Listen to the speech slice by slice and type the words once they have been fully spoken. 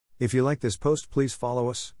If you like this post, please follow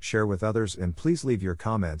us, share with others, and please leave your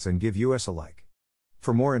comments and give us a like.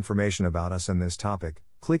 For more information about us and this topic,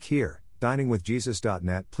 click here,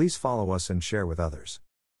 diningwithjesus.net. Please follow us and share with others.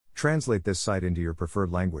 Translate this site into your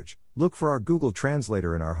preferred language. Look for our Google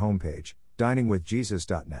Translator in our homepage,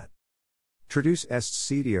 diningwithjesus.net. Traduce este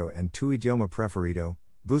sitio en tu idioma preferido,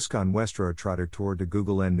 busca nuestro traductor de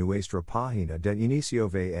Google en nuestra página de inicio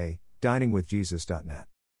va, diningwithjesus.net.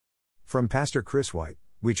 From Pastor Chris White,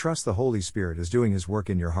 we trust the Holy Spirit is doing His work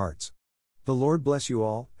in your hearts. The Lord bless you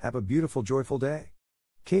all. Have a beautiful, joyful day.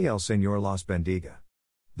 Que el Señor los bendiga.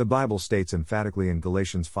 The Bible states emphatically in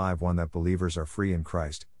Galatians 5:1 that believers are free in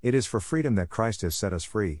Christ. It is for freedom that Christ has set us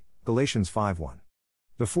free. Galatians 5:1.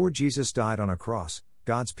 Before Jesus died on a cross,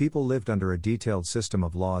 God's people lived under a detailed system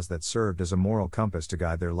of laws that served as a moral compass to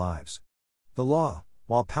guide their lives. The law,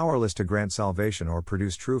 while powerless to grant salvation or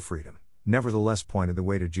produce true freedom, nevertheless pointed the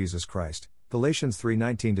way to Jesus Christ. Galatians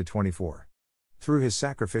 3:19-24. Through His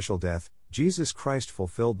sacrificial death, Jesus Christ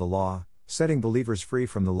fulfilled the law, setting believers free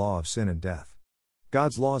from the law of sin and death.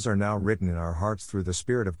 God's laws are now written in our hearts through the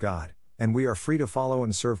Spirit of God, and we are free to follow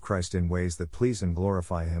and serve Christ in ways that please and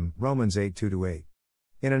glorify Him. Romans 8:2-8.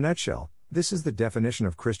 In a nutshell, this is the definition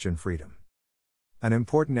of Christian freedom. An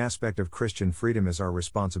important aspect of Christian freedom is our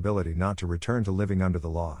responsibility not to return to living under the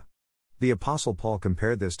law. The Apostle Paul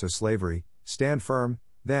compared this to slavery. Stand firm,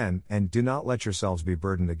 then, and do not let yourselves be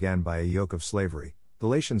burdened again by a yoke of slavery.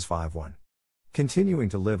 Galatians 5:1. Continuing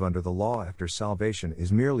to live under the law after salvation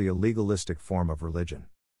is merely a legalistic form of religion.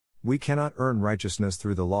 We cannot earn righteousness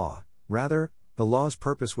through the law. Rather, the law's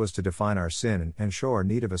purpose was to define our sin and show our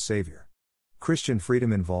need of a Savior. Christian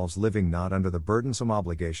freedom involves living not under the burdensome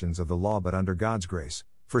obligations of the law but under God's grace.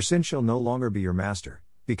 For sin shall no longer be your master,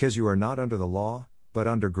 because you are not under the law, but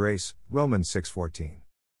under grace. Romans 6:14.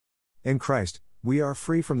 In Christ, we are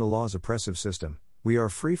free from the law's oppressive system, we are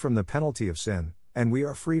free from the penalty of sin, and we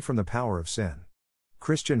are free from the power of sin.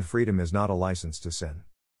 Christian freedom is not a license to sin.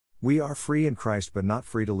 We are free in Christ but not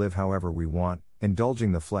free to live however we want,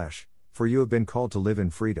 indulging the flesh, for you have been called to live in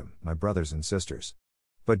freedom, my brothers and sisters.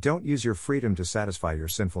 But don't use your freedom to satisfy your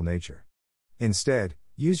sinful nature. Instead,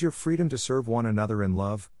 use your freedom to serve one another in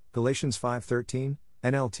love. Galatians 5:13,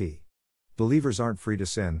 NLT. Believers aren't free to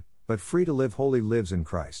sin, but free to live holy lives in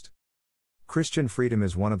Christ. Christian freedom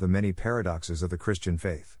is one of the many paradoxes of the Christian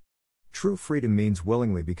faith. True freedom means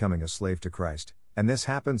willingly becoming a slave to Christ, and this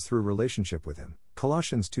happens through relationship with Him.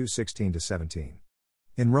 Colossians 2:16-17.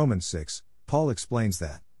 In Romans 6, Paul explains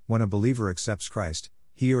that, when a believer accepts Christ,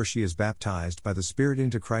 he or she is baptized by the Spirit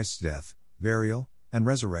into Christ's death, burial, and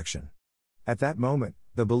resurrection. At that moment,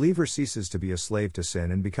 the believer ceases to be a slave to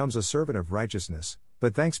sin and becomes a servant of righteousness.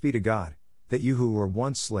 But thanks be to God, that you who were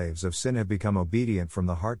once slaves of sin have become obedient from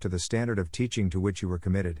the heart to the standard of teaching to which you were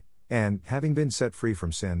committed, and, having been set free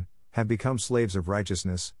from sin, have become slaves of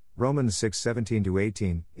righteousness. Romans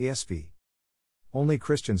 6:17-18, ESV. Only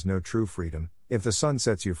Christians know true freedom. If the Son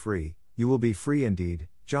sets you free, you will be free indeed.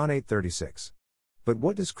 John 8:36. But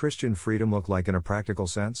what does Christian freedom look like in a practical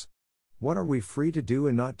sense? What are we free to do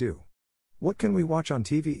and not do? What can we watch on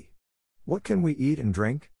TV? What can we eat and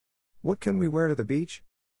drink? What can we wear to the beach?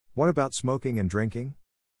 What about smoking and drinking?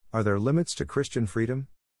 Are there limits to Christian freedom?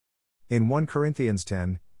 In 1 Corinthians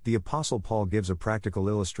 10, the Apostle Paul gives a practical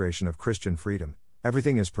illustration of Christian freedom.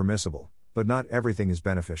 Everything is permissible, but not everything is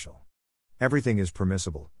beneficial. Everything is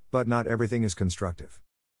permissible, but not everything is constructive.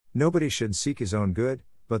 Nobody should seek his own good,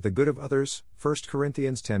 but the good of others. 1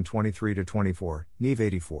 Corinthians 10:23-24, Neve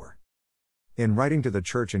 84. In writing to the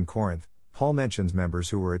church in Corinth, Paul mentions members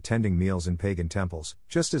who were attending meals in pagan temples,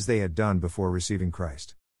 just as they had done before receiving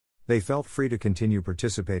Christ. They felt free to continue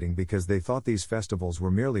participating because they thought these festivals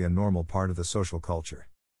were merely a normal part of the social culture.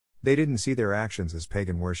 They didn't see their actions as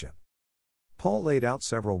pagan worship. Paul laid out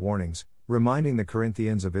several warnings, reminding the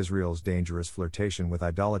Corinthians of Israel's dangerous flirtation with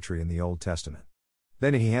idolatry in the Old Testament.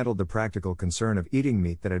 Then he handled the practical concern of eating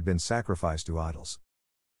meat that had been sacrificed to idols.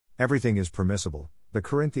 Everything is permissible, the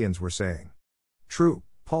Corinthians were saying. True,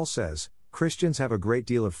 Paul says, Christians have a great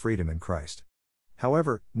deal of freedom in Christ.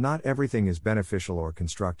 However, not everything is beneficial or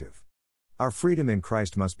constructive. Our freedom in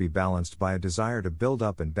Christ must be balanced by a desire to build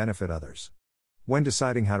up and benefit others. When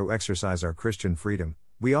deciding how to exercise our Christian freedom,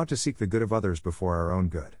 we ought to seek the good of others before our own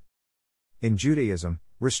good. In Judaism,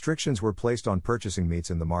 restrictions were placed on purchasing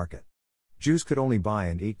meats in the market. Jews could only buy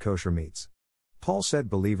and eat kosher meats. Paul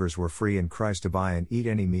said believers were free in Christ to buy and eat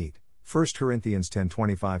any meat, 1 Corinthians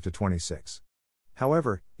 10:25-26.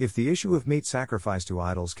 However, if the issue of meat sacrificed to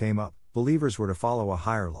idols came up, believers were to follow a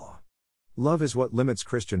higher law. Love is what limits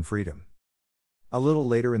Christian freedom. A little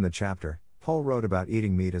later in the chapter, Paul wrote about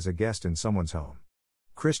eating meat as a guest in someone's home.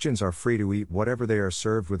 Christians are free to eat whatever they are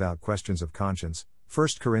served without questions of conscience, 1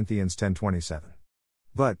 Corinthians 10:27.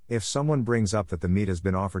 But, if someone brings up that the meat has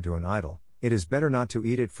been offered to an idol, it is better not to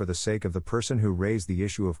eat it for the sake of the person who raised the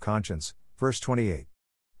issue of conscience, verse 28.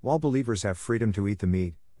 While believers have freedom to eat the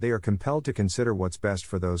meat, they are compelled to consider what's best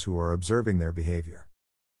for those who are observing their behavior.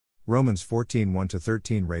 Romans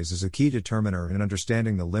 14:1-13 raises a key determiner in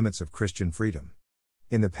understanding the limits of Christian freedom.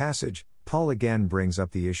 In the passage, Paul again brings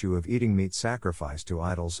up the issue of eating meat sacrificed to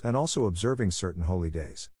idols and also observing certain holy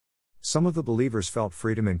days. Some of the believers felt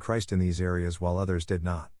freedom in Christ in these areas while others did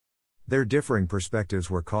not. Their differing perspectives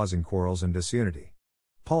were causing quarrels and disunity.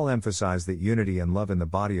 Paul emphasized that unity and love in the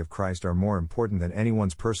body of Christ are more important than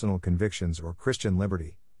anyone's personal convictions or Christian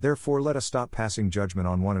liberty, therefore let us stop passing judgment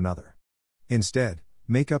on one another. Instead,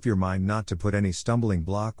 make up your mind not to put any stumbling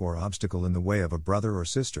block or obstacle in the way of a brother or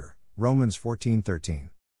sister, Romans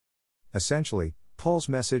 14:13. Essentially, Paul's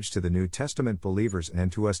message to the New Testament believers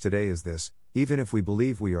and to us today is this: even if we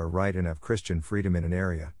believe we are right and have Christian freedom in an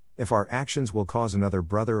area, if our actions will cause another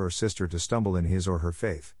brother or sister to stumble in his or her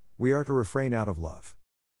faith, we are to refrain out of love.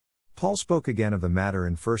 Paul spoke again of the matter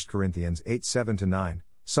in 1 Corinthians 8:7-9.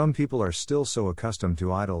 Some people are still so accustomed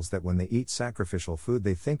to idols that when they eat sacrificial food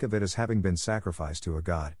they think of it as having been sacrificed to a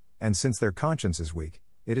god, and since their conscience is weak,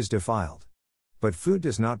 it is defiled. But food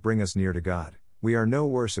does not bring us near to God. We are no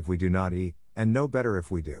worse if we do not eat, and no better if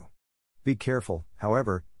we do. Be careful,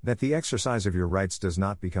 however, that the exercise of your rights does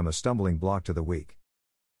not become a stumbling block to the weak.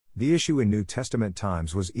 The issue in New Testament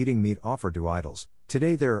times was eating meat offered to idols.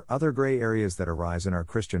 Today there are other gray areas that arise in our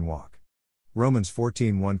Christian walk. Romans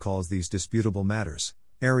 14:1 calls these disputable matters,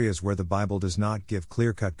 areas where the Bible does not give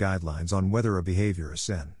clear-cut guidelines on whether a behavior is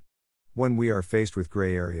sin. When we are faced with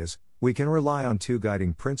gray areas, we can rely on two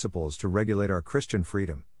guiding principles to regulate our Christian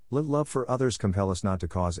freedom: let love for others compel us not to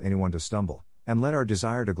cause anyone to stumble, and let our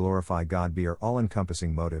desire to glorify God be our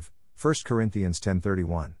all-encompassing motive, 1 Corinthians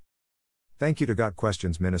 10:31. Thank you to Got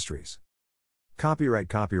Questions Ministries. Copyright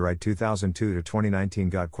 2002 to 2019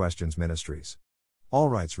 Got Questions Ministries. All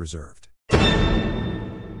rights reserved.